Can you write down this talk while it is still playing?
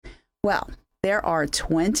Well, there are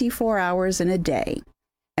 24 hours in a day,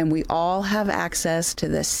 and we all have access to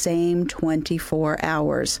the same 24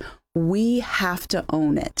 hours. We have to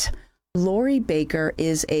own it. Lori Baker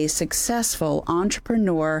is a successful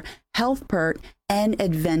entrepreneur, health pert, and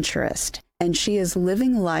adventurist, and she is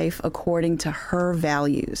living life according to her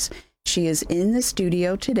values. She is in the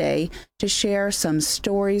studio today to share some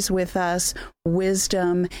stories with us,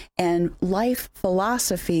 wisdom, and life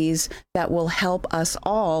philosophies that will help us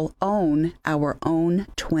all own our own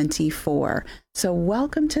 24. So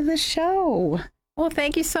welcome to the show. Well,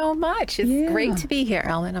 thank you so much. It's great to be here,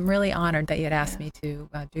 Ellen. I'm really honored that you had asked me to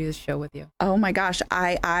do this show with you. Oh my gosh,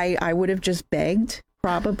 I would have just begged,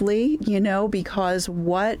 probably, because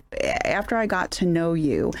after I got to know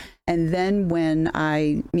you, and then when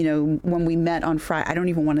when we met on Friday, I don't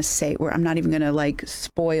even want to say where I'm not even going to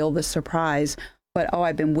spoil the surprise, but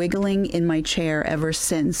I've been wiggling in my chair ever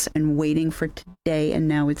since and waiting for today, and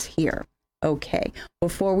now it's here. Okay,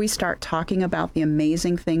 before we start talking about the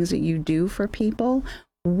amazing things that you do for people,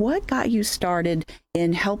 what got you started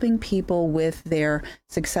in helping people with their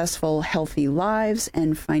successful, healthy lives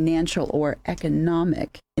and financial or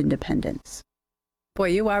economic independence? Boy,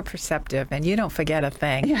 you are perceptive and you don't forget a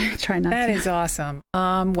thing. Yeah, I try not to. That is awesome.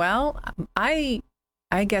 Well,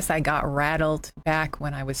 I guess I got rattled back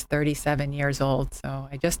when I was 37 years old. So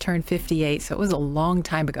I just turned 58. So it was a long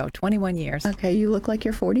time ago, 21 years. Okay, you look like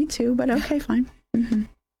you're 42, but okay, fine. Mm-hmm.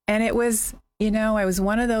 And it was, I was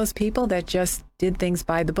one of those people that just did things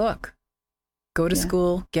by the book. Go to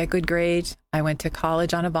school, get good grades. I went to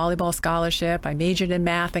college on a volleyball scholarship. I majored in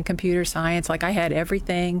math and computer science. I had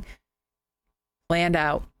everything planned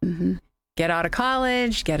out. Mm-hmm. Get out of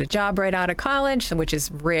college, get a job right out of college, which is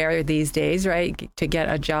rare these days, right? To get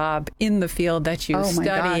a job in the field that you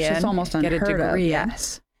study in. It's almost unheard get a degree of. in.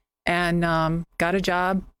 Yes. And got a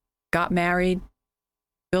job, got married,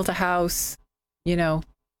 built a house,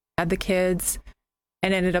 had the kids,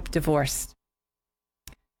 and ended up divorced.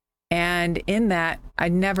 And in that, I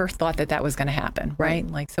never thought that was going to happen, right?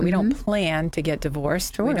 So we don't plan to get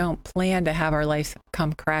divorced. Sure. We don't plan to have our life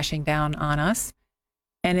come crashing down on us.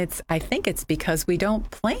 And I think it's because we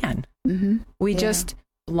don't plan. Mm-hmm. We just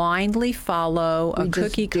blindly follow a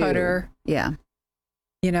cookie cutter,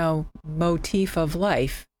 motif of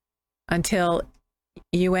life until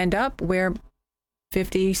you end up where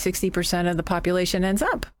 50, 60% of the population ends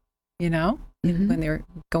up, when they're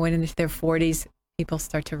going into their 40s, people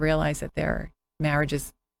start to realize that their marriage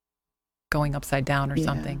is going upside down or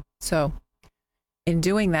something. So in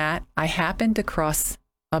doing that, I happened to cross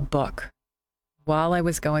a book while I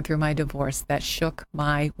was going through my divorce that shook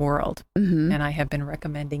my world. Mm-hmm. And I have been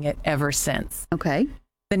recommending it ever since. Okay.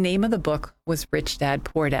 The name of the book was Rich Dad,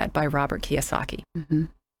 Poor Dad by Robert Kiyosaki. Mm-hmm.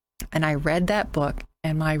 And I read that book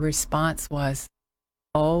and my response was,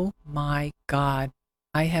 oh my God,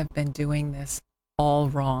 I have been doing this all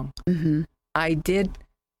wrong. Mm-hmm. I did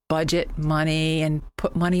budget money and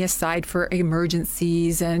put money aside for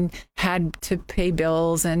emergencies and had to pay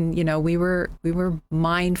bills. And, we were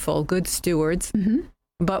mindful, good stewards,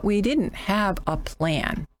 but we didn't have a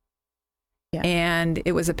plan. Yeah. And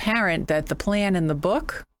it was apparent that the plan in the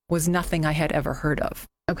book was nothing I had ever heard of.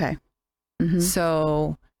 Okay. Mm-hmm.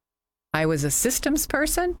 So I was a systems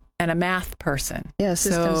person and a math person. Yeah,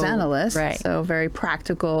 systems analyst. Right. So very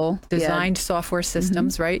practical. Designed software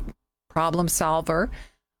systems, right? Problem solver.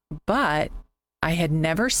 But I had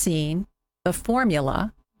never seen the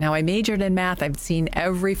formula. Now, I majored in math. I've seen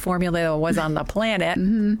every formula that was on the planet.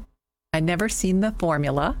 I'd never seen the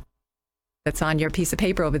formula that's on your piece of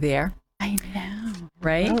paper over there. I know.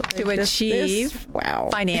 Right? Well, to achieve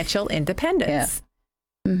financial independence.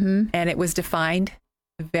 Yeah. Mm-hmm. And it was defined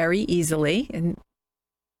very easily in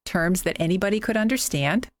terms that anybody could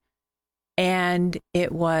understand. And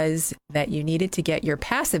it was that you needed to get your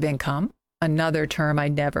passive income, another term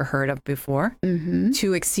I'd never heard of before,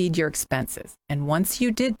 to exceed your expenses. And once you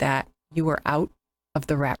did that, you were out of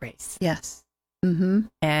the rat race. Yes. Mm-hmm.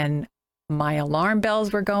 And my alarm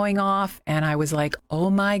bells were going off and I was like, oh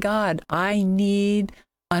my God, I need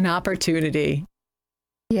an opportunity.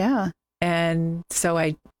 Yeah. And so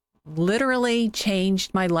I literally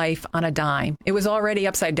changed my life on a dime. It was already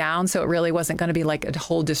upside down, so it really wasn't going to be like a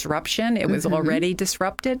whole disruption. It was already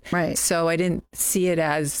disrupted. Right. So I didn't see it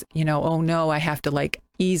as, oh no, I have to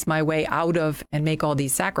ease my way out of and make all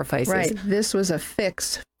these sacrifices. Right. This was a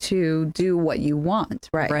fix to do what you want.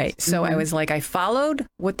 Right. Right. So I was I followed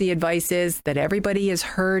what the advice is that everybody is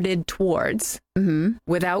herded towards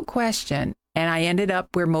without question. And I ended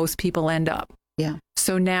up where most people end up. Yeah.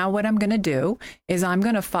 So now what I'm going to do is I'm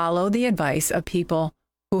going to follow the advice of people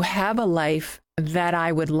who have a life that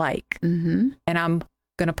I would like. And I'm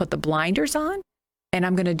going to put the blinders on and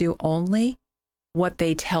I'm going to do only what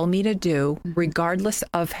they tell me to do, regardless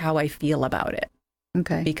of how I feel about it.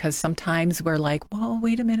 Okay. Because sometimes we're like, well,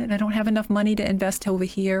 wait a minute, I don't have enough money to invest over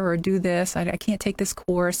here or do this. I can't take this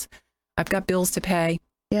course. I've got bills to pay.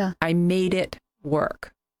 Yeah. I made it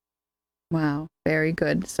work. Wow. Very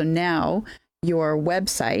good. So now your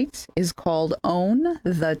website is called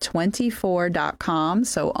ownthe24.com.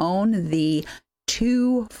 So own the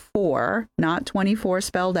 24, not 24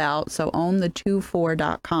 spelled out. So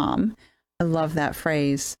ownthe24.com. I love that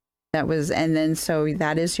phrase. And then so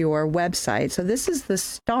that is your website. So this is the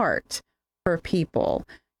start for people.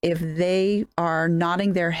 If they are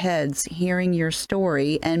nodding their heads, hearing your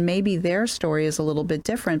story, and maybe their story is a little bit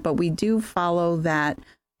different, but we do follow that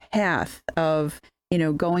path of,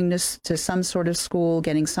 going to some sort of school,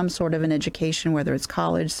 getting some sort of an education, whether it's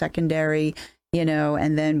college, secondary,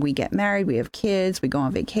 and then we get married, we have kids, we go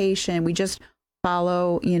on vacation, we just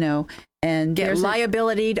follow, and get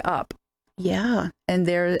liabilitied up. Yeah. And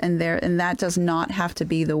that does not have to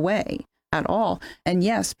be the way at all. And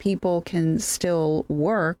yes, people can still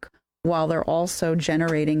work while they're also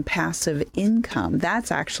generating passive income.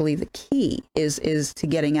 That's actually the key is to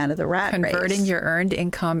getting out of the rat race. Converting your earned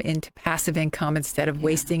income into passive income instead of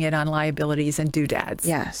wasting it on liabilities and doodads.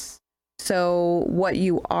 Yes. So what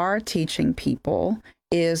you are teaching people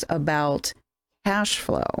is about cash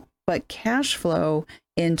flow, but cash flow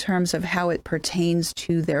in terms of how it pertains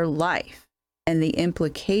to their life and the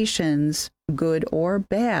implications, good or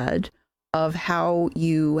bad, of how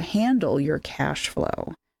you handle your cash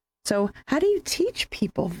flow. So how do you teach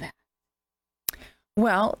people that?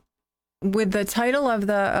 Well, with the title of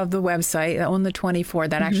the website, Own the 24,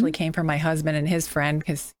 that actually came from my husband and his friend,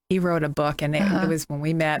 because he wrote a book, and it was when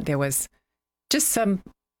we met, there was just some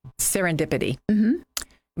serendipity.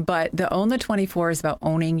 But the Own the 24 is about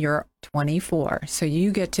owning your 24. So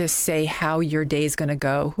you get to say how your day is going to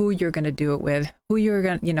go, who you're going to do it with, who you're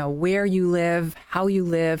going to, where you live, how you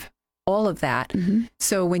live, all of that.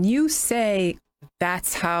 So when you say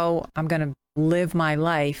that's how I'm going to live my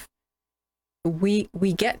life, we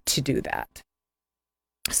get to do that.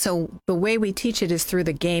 So the way we teach it is through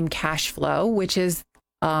the game Cash Flow, which is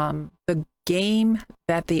the game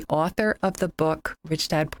that the author of the book, Rich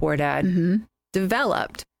Dad Poor Dad,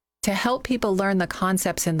 developed to help people learn the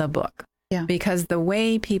concepts in the book. Yeah. Because the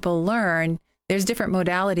way people learn, there's different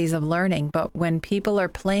modalities of learning, but when people are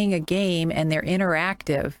playing a game and they're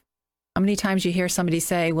interactive, how many times you hear somebody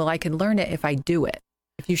say, well, I can learn it if I do it,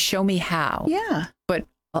 if you show me how. Yeah. But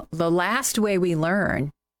the last way we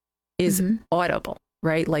learn is audible,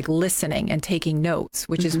 right? Like listening and taking notes,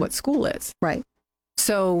 which is what school is. Right.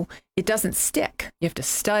 So it doesn't stick. You have to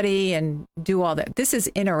study and do all that. This is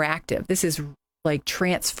interactive. This is like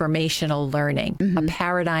transformational learning. A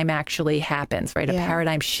paradigm actually happens, right? A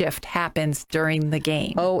paradigm shift happens during the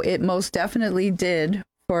game. Oh, it most definitely did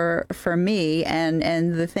for me.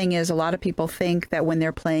 And the thing is, a lot of people think that when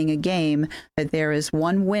they're playing a game, that there is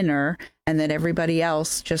one winner and that everybody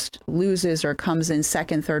else just loses or comes in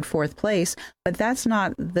second, third, fourth place. But that's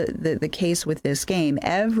not the case with this game.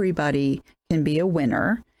 Everybody can be a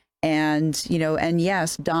winner. And, and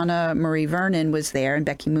yes, Donna Marie Vernon was there and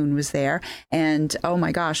Becky Moon was there. And oh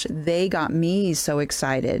my gosh, they got me so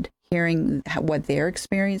excited hearing what their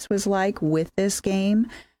experience was like with this game.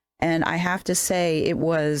 And I have to say, it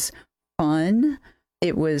was fun.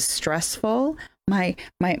 It was stressful. My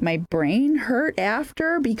brain hurt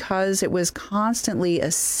after because it was constantly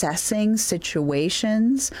assessing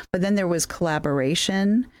situations, but then there was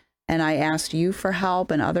collaboration. And I asked you for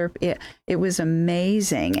help and it was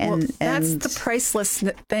amazing. And that's the priceless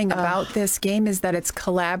thing about this game is that it's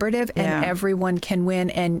collaborative and everyone can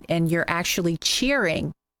win and you're actually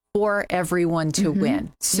cheering for everyone to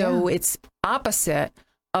win. So it's opposite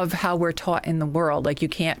of how we're taught in the world. Like you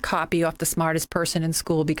can't copy off the smartest person in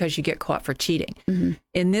school because you get caught for cheating.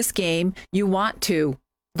 In this game, you want to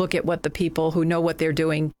look at what the people who know what they're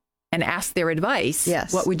doing and ask their advice.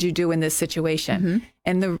 Yes. What would you do in this situation?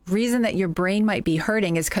 And the reason that your brain might be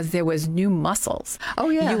hurting is because there was new muscles. Oh,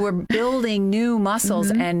 yeah. You were building new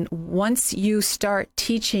muscles. And once you start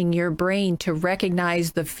teaching your brain to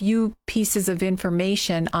recognize the few pieces of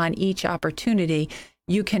information on each opportunity,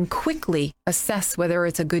 you can quickly assess whether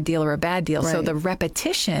it's a good deal or a bad deal. Right. So the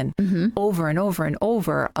repetition over and over and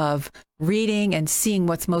over of reading and seeing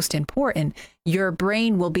what's most important, your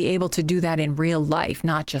brain will be able to do that in real life,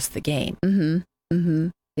 not just the game.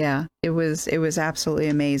 Yeah, it was absolutely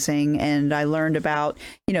amazing, and I learned about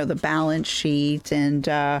the balance sheet and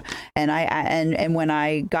when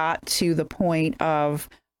I got to the point of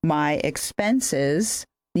my expenses,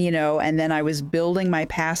 and then I was building my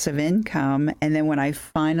passive income. And then when I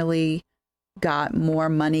finally got more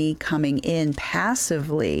money coming in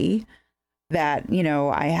passively that,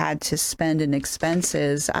 I had to spend in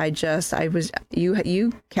expenses,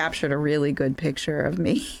 you captured a really good picture of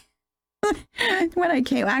me. When I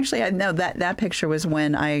came, actually, I know that picture was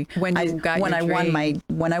when I won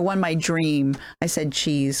my dream. I said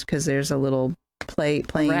cheese because there's a little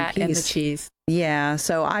playing rat piece. And the cheese. Yeah,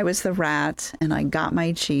 so I was the rat, and I got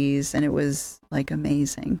my cheese, and it was like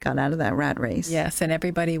amazing. Got out of that rat race. Yes, and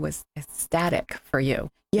everybody was ecstatic for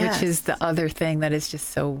you. Yes. Which is the other thing that is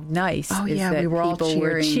just so nice. Oh, is yeah, that we were all people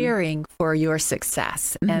were cheering for your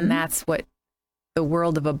success, and that's what the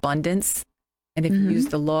world of abundance. And if you use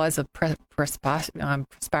the laws of prosperity,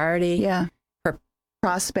 prosperity, yes.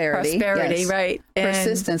 Right,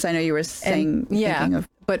 persistence. I know you were saying, thinking of,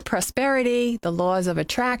 but prosperity, the laws of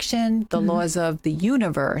attraction, the laws of the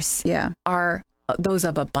universe, are those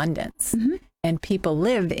of abundance. And people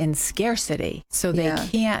live in scarcity, so they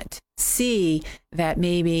can't see that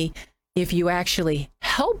maybe if you actually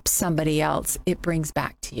help somebody else, it brings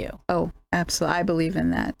back to you. Oh, absolutely. I believe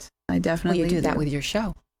in that. I definitely Well, you do that with your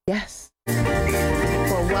show. Yes.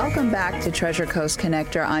 Well, welcome back to Treasure Coast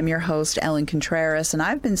Connector. I'm your host, Ellen Contreras, and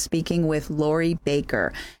I've been speaking with Lori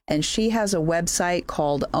Baker, and she has a website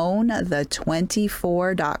called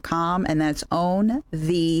OwnThe24.com, and that's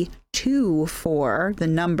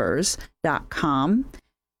OwnThe24.com.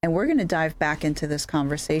 And we're going to dive back into this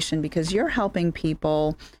conversation because you're helping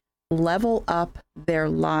people level up their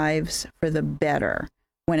lives for the better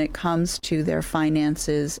when it comes to their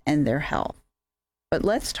finances and their health. But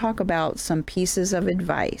let's talk about some pieces of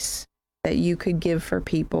advice that you could give for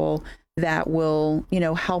people that will,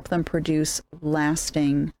 help them produce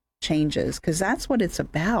lasting changes. Because that's what it's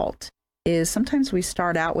about, is sometimes we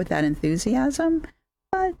start out with that enthusiasm,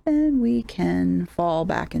 but then we can fall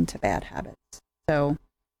back into bad habits. So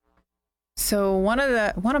one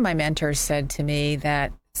of my mentors said to me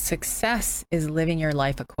that success is living your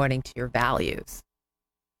life according to your values.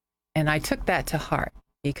 And I took that to heart,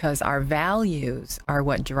 because our values are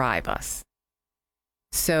what drive us.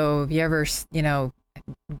 So have you ever,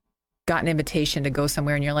 got an invitation to go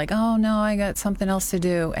somewhere and you're like, oh no, I got something else to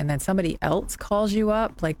do. And then somebody else calls you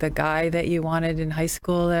up, like the guy that you wanted in high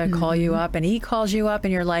school to call you up, and he calls you up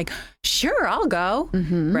and you're like, sure, I'll go,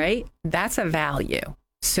 right? That's a value.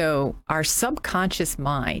 So our subconscious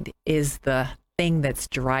mind is the thing that's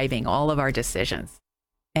driving all of our decisions.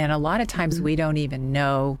 And a lot of times we don't even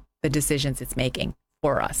know the decisions it's making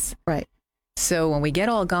for us. Right. So when we get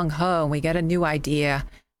all gung-ho and we get a new idea,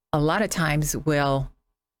 a lot of times we'll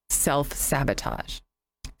self-sabotage.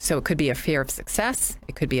 So it could be a fear of success.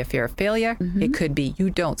 It could be a fear of failure. It could be you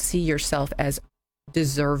don't see yourself as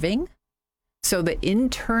deserving. So the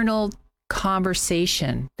internal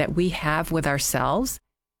conversation that we have with ourselves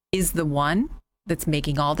is the one that's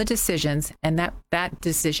making all the decisions. And that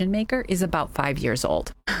decision maker is about 5 years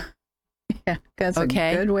old. Yeah, that's a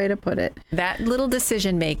good way to put it. That little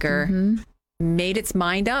decision maker made its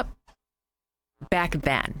mind up back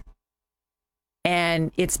then.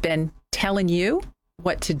 And it's been telling you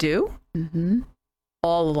what to do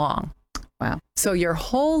all along. Wow. So your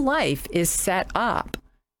whole life is set up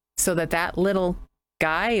so that little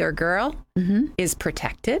guy or girl is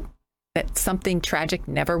protected, that something tragic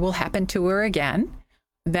never will happen to her again,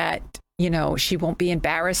 that she won't be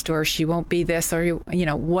embarrassed, or she won't be this, or,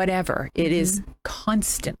 whatever. It is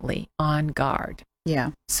constantly on guard.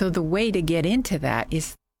 Yeah. So the way to get into that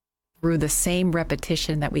is through the same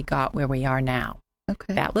repetition that we got where we are now.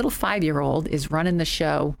 Okay. That little 5-year-old is running the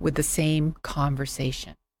show with the same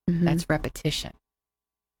conversation. That's repetition.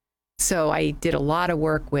 So I did a lot of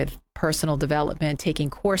work with personal development,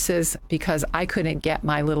 taking courses, because I couldn't get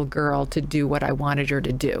my little girl to do what I wanted her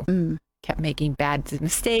to do. Kept making bad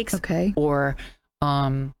mistakes, or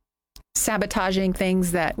sabotaging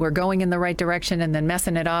things that were going in the right direction and then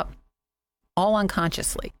messing it up, all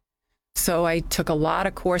unconsciously. So I took a lot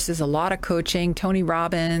of courses, a lot of coaching, Tony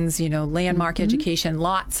Robbins, landmark education,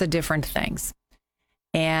 lots of different things.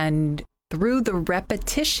 And through the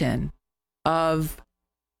repetition of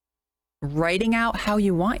writing out how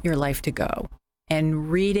you want your life to go,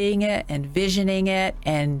 and reading it and visioning it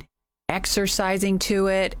and exercising to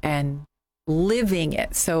it and living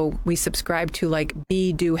it. So we subscribe to like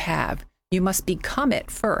be, do, have. You must become it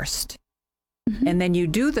first. And then you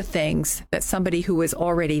do the things that somebody who is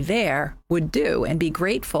already there would do, and be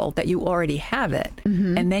grateful that you already have it.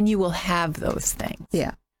 And then you will have those things.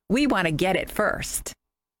 Yeah. We want to get it first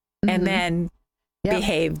and then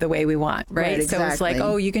behave the way we want, right? Exactly. So it's like,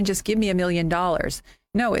 oh, you can just give me $1 million.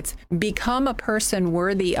 No, it's become a person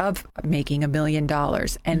worthy of making $1 million,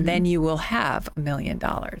 and then you will have $1 million.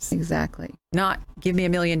 Exactly. Not give me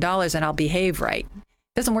 $1 million and I'll behave right.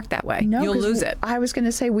 It doesn't work that way. No, you'll lose it. I was going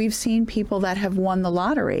to say, we've seen people that have won the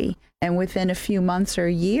lottery, and within a few months or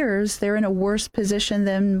years, they're in a worse position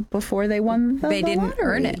than before they won the lottery. They didn't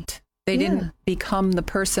earn it. They didn't become the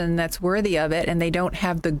person that's worthy of it, and they don't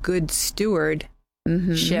have the good stewardship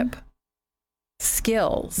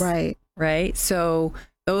skills. Right. Right. So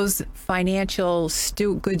those financial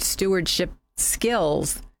good stewardship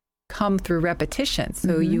skills come through repetition.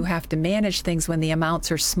 So you have to manage things when the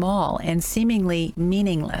amounts are small and seemingly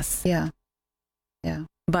meaningless. Yeah. Yeah.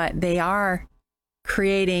 But they are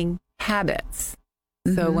creating habits.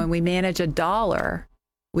 So when we manage $1,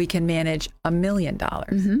 we can manage $1 million.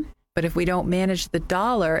 But if we don't manage the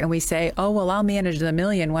dollar and we say, oh, well, I'll manage the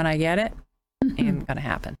million when I get it, ain't going to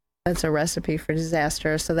happen. That's a recipe for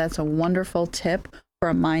disaster. So that's a wonderful tip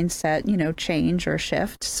for a mindset, change or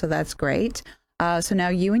shift. So that's great. So now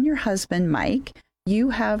you and your husband, Mike,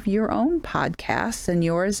 you have your own podcast, and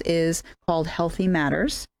yours is called Healthy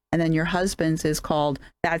Matters. And then your husband's is called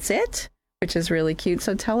That's It, which is really cute.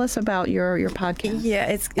 So tell us about your podcast.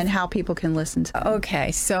 Yeah, and how people can listen to it.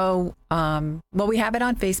 Okay. So, we have it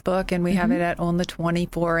on Facebook, and we have it at On the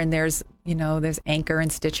 24, and there's Anchor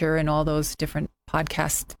and Stitcher and all those different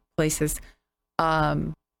podcast places.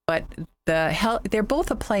 But they're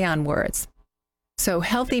both a play on words. So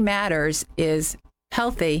Healthy Matters is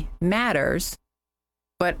healthy matters,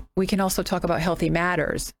 but we can also talk about healthy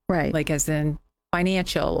matters, right? Like as in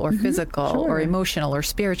financial or physical or emotional or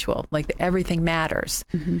spiritual, like everything matters.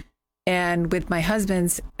 And with my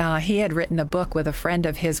husband's, he had written a book with a friend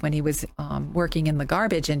of his when he was working in the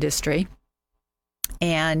garbage industry.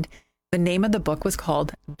 And the name of the book was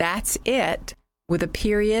called That's It, with a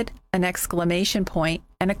period, an exclamation point,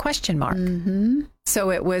 and a question mark.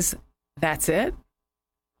 So it was, that's it.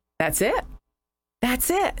 That's it.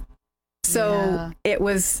 That's it. So it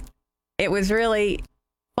was really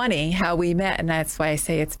funny how we met. And that's why I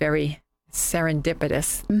say it's very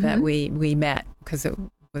serendipitous that we met, because it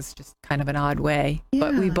was just kind of an odd way.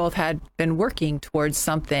 But we both had been working towards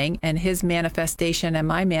something, and his manifestation and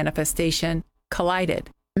my manifestation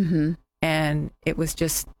collided. And it was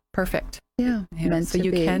just perfect. Yeah. So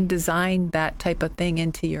you can design that type of thing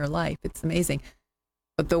into your life. It's amazing.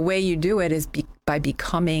 But the way you do it is by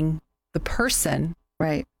becoming the person,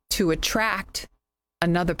 right, to attract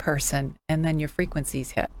another person, and then your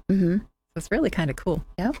frequencies hit. So it's really kind of cool.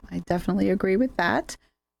 Yep, I definitely agree with that.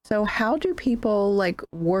 So how do people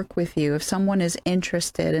work with you if someone is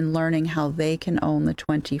interested in learning how they can own the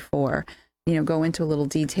 24? Go into a little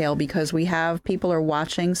detail, because people are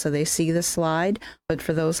watching, so they see the slide. But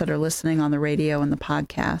for those that are listening on the radio and the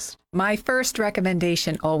podcast, my first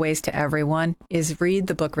recommendation always to everyone is read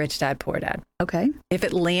the book Rich Dad Poor Dad. Okay. If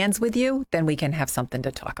it lands with you, then we can have something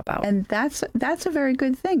to talk about. And that's a very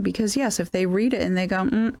good thing, because yes, if they read it and they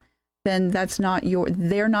go, then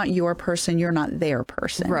they're not your person, you're not their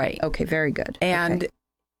person. Right. Okay, very good. And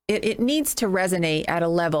it needs to resonate at a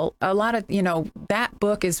level. A lot of, that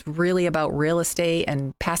book is really about real estate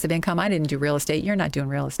and passive income. I didn't do real estate. You're not doing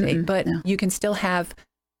real estate, but you can still have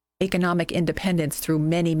economic independence through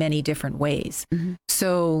many, many different ways.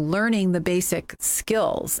 So learning the basic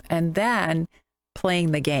skills and then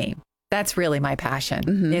playing the game. That's really my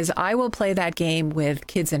passion, is I will play that game with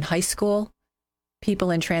kids in high school,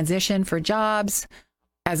 people in transition for jobs,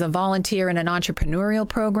 as a volunteer in an entrepreneurial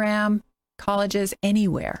program, colleges,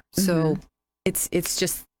 anywhere. So it's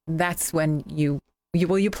just, that's when you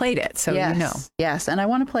played it. So Yes. And I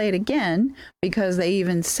want to play it again, because they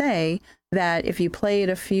even say that if you play it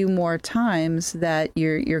a few more times, that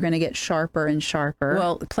you're going to get sharper and sharper.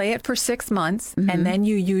 Well, play it for 6 months, and then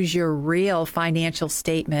you use your real financial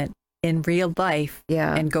statement in real life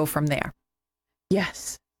and go from there.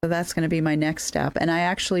 Yes. So that's going to be my next step. And I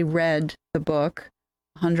actually read the book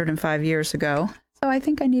 105 years ago. So I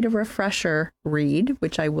think I need a refresher read,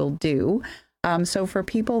 which I will do. So for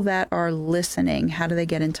people that are listening, how do they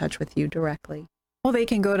get in touch with you directly? Well, they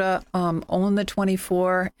can go to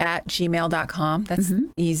ownthe24@gmail.com. That's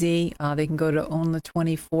easy. They can go to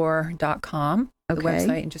ownthe24.com, the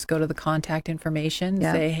website, and just go to the contact information,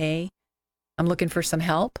 say, hey, I'm looking for some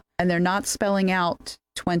help. And they're not spelling out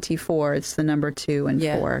 24. It's the number 2 and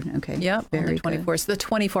 4. Okay. Yep. Very 24. It's the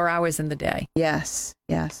 24 hours in the day. Yes.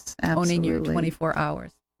 Yes. Absolutely. Owning your 24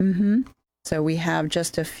 hours. So we have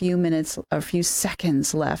just a few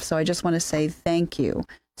seconds left. So I just want to say thank you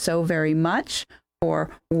so very much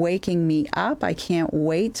for waking me up. I can't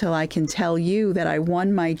wait till I can tell you that I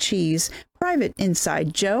won my cheese private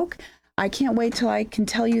inside joke. I can't wait till I can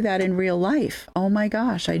tell you that in real life. Oh my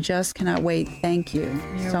gosh, I just cannot wait. Thank you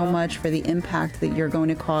so much for the impact that you're going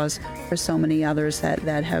to cause for so many others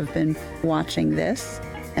that have been watching this.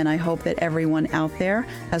 And I hope that everyone out there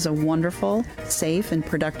has a wonderful, safe, and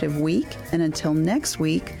productive week. And until next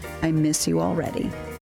week, I miss you already.